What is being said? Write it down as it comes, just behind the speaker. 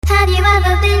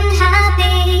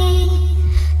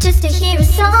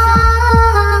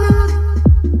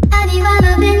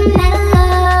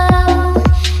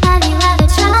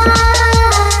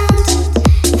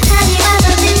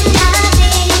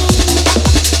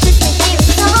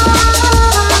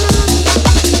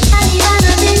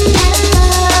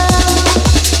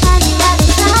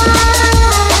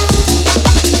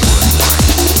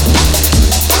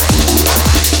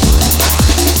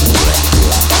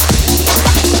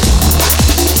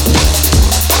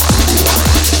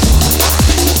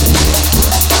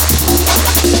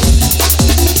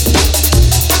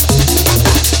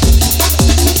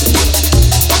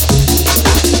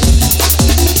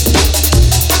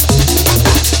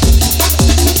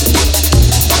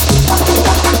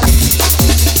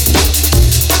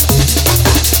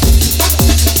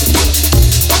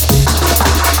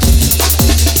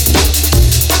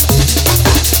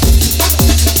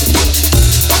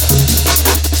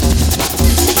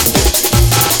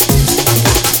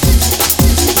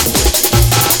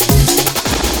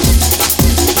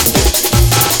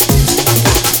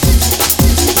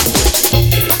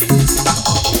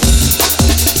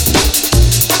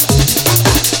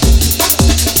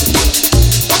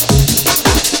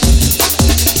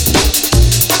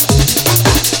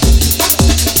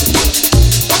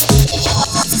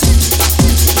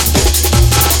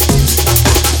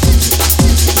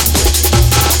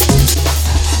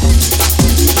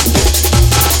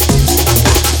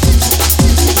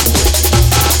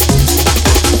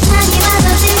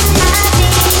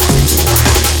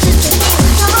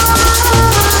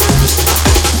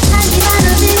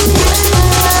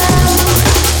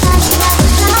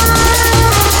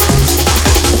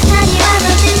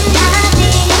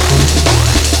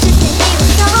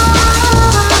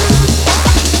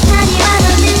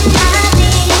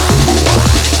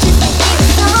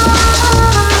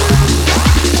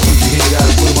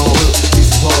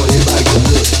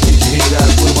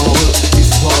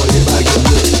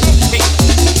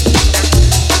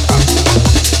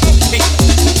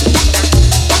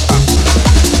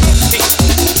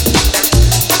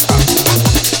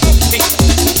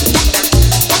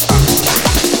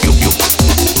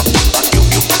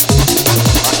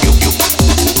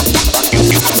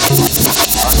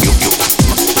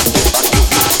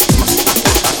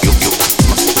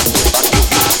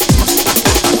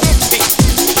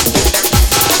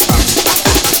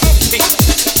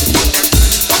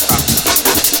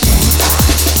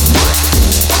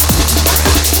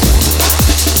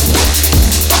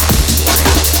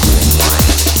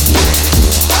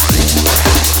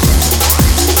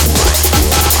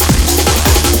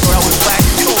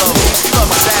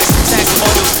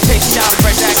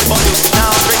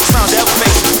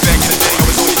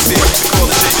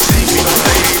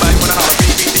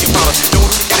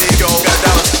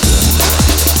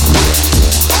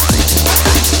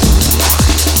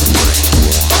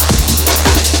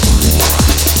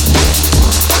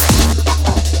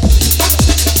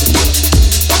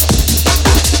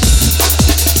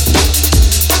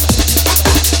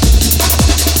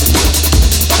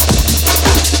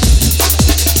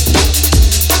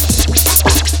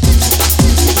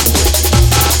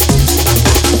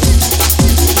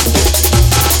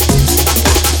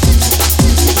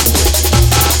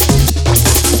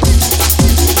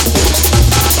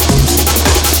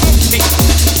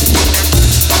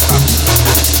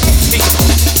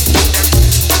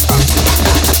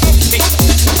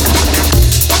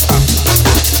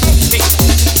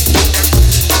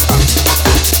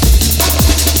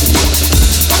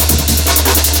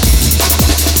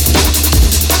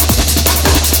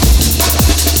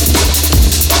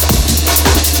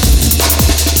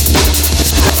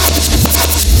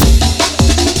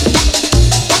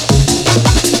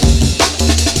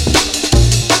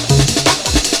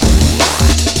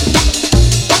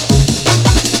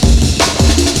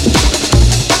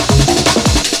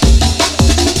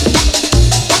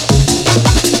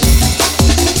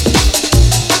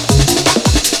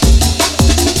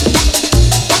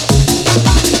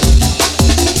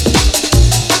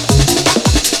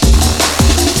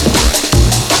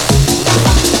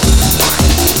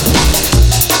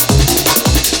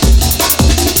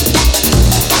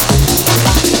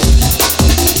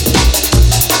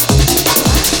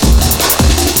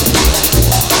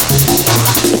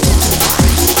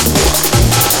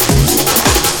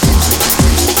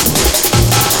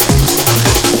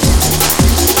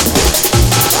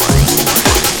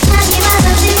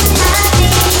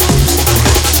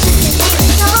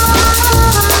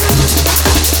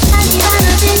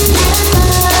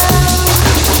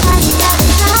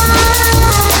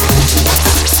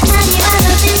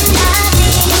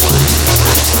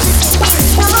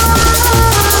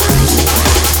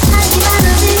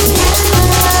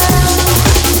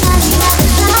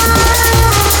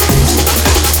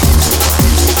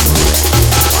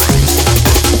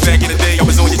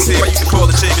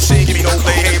don't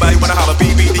play. Everybody wanna holler,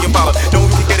 BB, the Impala. Don't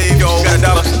you get it if you got a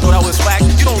dollar. Thought I was whack.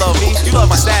 You don't love me, you love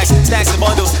my stacks and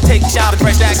bundles. Take a shower,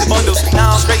 fresh stacks and bundles.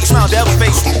 Now I'm straight, smile, devil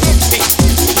face.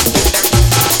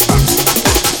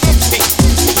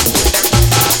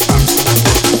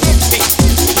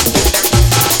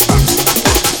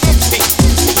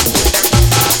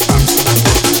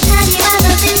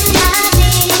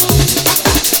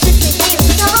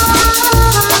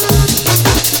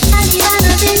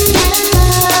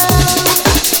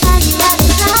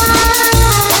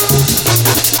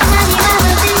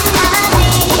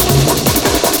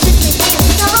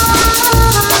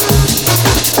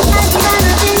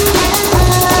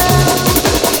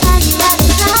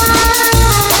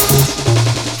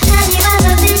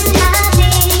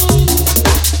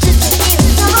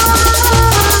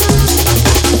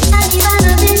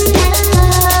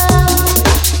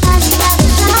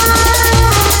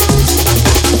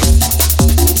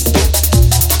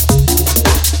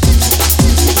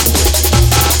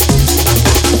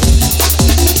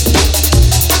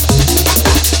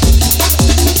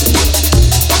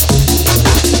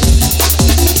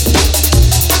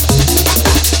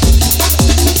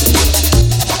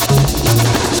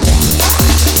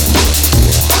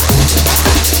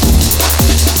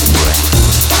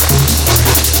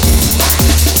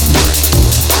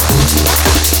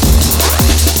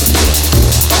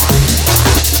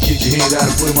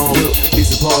 Put 'em on up, it's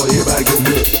a party, everybody go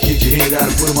nuts. Get your hands out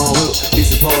and put 'em on up,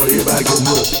 it's a party, everybody go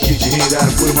nuts. Get your hands out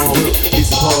and put 'em on up, it's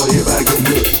a party, everybody go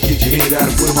nuts. Get your hands out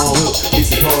and put 'em on up,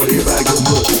 it's a party, everybody go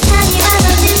nuts. Have you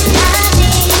ever been happy?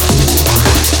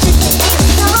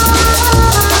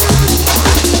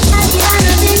 Have you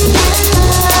ever been mellow?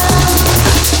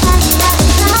 Have you ever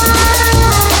cried? Have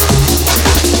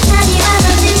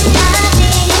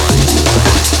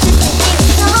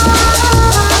you ever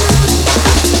been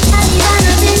happy?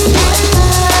 Just to hear a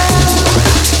song.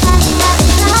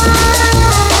 Have you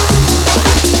ever been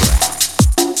mellow?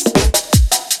 Have you ever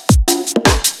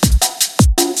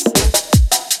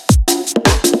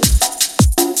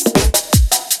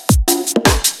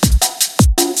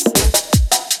cried?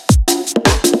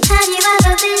 Have you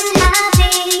ever been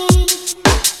happy?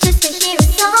 Just to hear a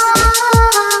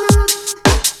song.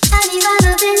 Have you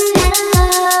ever been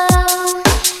mellow?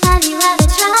 Have you ever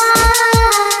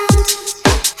tried?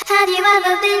 Have you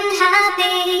ever been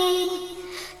happy?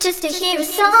 Just to hear a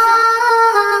song.